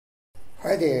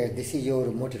Hi there, this is your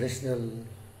motivational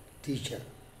teacher.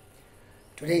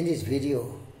 Today in this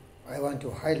video, I want to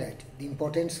highlight the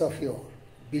importance of your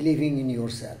believing in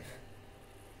yourself.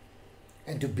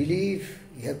 And to believe,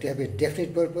 you have to have a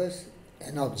definite purpose,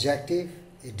 an objective,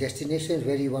 a destination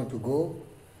where you want to go,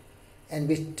 and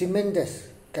with tremendous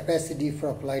capacity for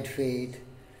applied faith,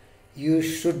 you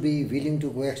should be willing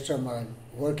to go extra mile,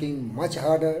 working much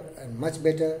harder and much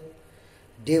better,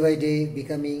 day by day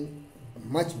becoming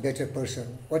much better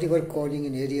person, whatever calling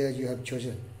in areas you have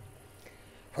chosen.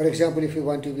 For example, if you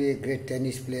want to be a great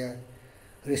tennis player,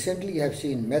 recently you have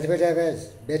seen Medvedev has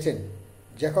beaten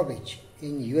Djokovic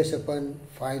in US Open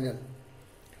final,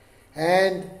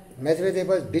 and Medvedev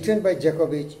was beaten by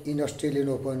Djokovic in Australian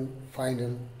Open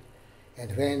final.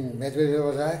 And when Medvedev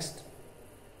was asked,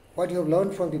 what you have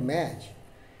learned from the match?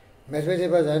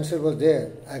 Medvedev's answer was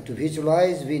there: I have to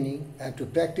visualize winning, I have to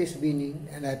practice winning,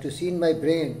 and I have to see in my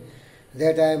brain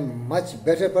that I am much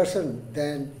better person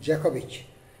than Djokovic.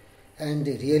 And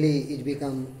really it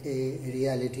became a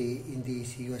reality in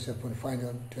this US Open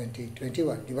Final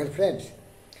 2021. Dear friends,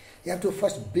 you have to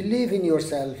first believe in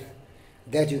yourself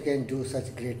that you can do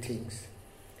such great things.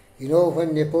 You know,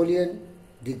 when Napoleon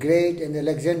the Great and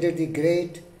Alexander the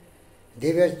Great,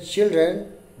 they were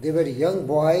children, they were young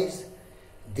boys,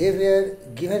 they were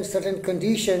given certain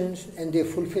conditions and they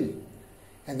fulfilled.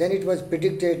 And then it was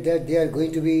predicted that they are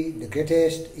going to be the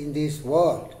greatest in this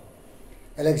world.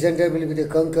 Alexander will be the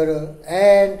conqueror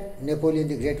and Napoleon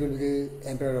the Great will be the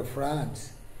emperor of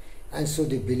France. And so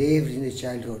they believed in the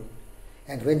childhood.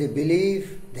 And when they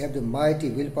believe, they have the mighty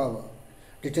willpower,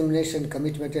 determination,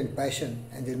 commitment and passion,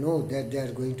 and they know that they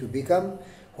are going to become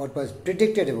what was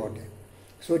predicted about them.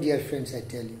 So dear friends, I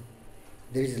tell you,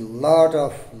 there is a lot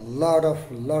of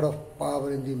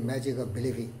power in the magic of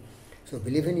believing. So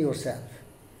believe in yourself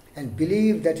and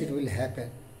believe that it will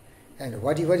happen. And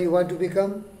whatever you want to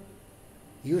become,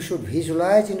 you should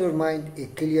visualize in your mind a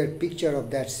clear picture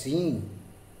of that scene.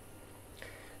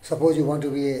 Suppose you want to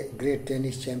be a great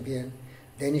tennis champion,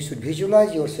 then you should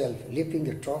visualize yourself lifting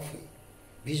the trophy.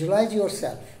 Visualize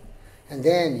yourself. And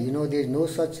then, you know, there is no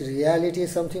such reality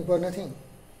as something for nothing.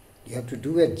 You have to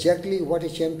do exactly what a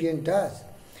champion does.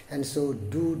 And so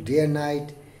do day and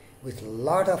night with a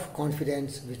lot of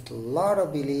confidence, with a lot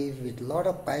of belief, with a lot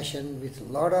of passion, with a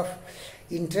lot of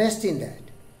interest in that.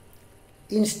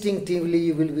 Instinctively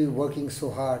you will be working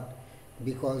so hard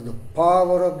because the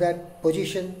power of that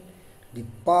position, the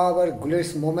power,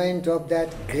 glorious moment of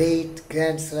that great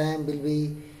grand slam will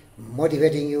be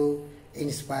motivating you,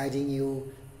 inspiring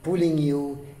you, pulling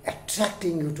you,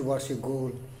 attracting you towards your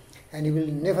goal. And you will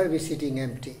never be sitting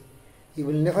empty. You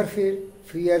will never feel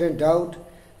fear and doubt.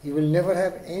 You will never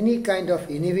have any kind of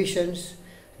inhibitions,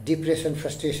 depression,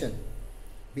 frustration,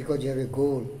 because you have a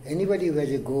goal. Anybody who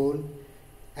has a goal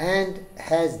and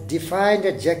has defined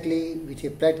exactly with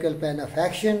a practical plan of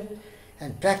action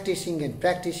and practicing,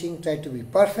 try to be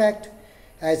perfect,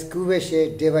 as Kuve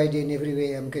said, day by day in every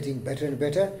way I am getting better and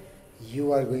better,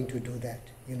 you are going to do that.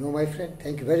 You know, my friend,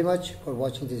 thank you very much for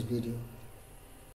watching this video.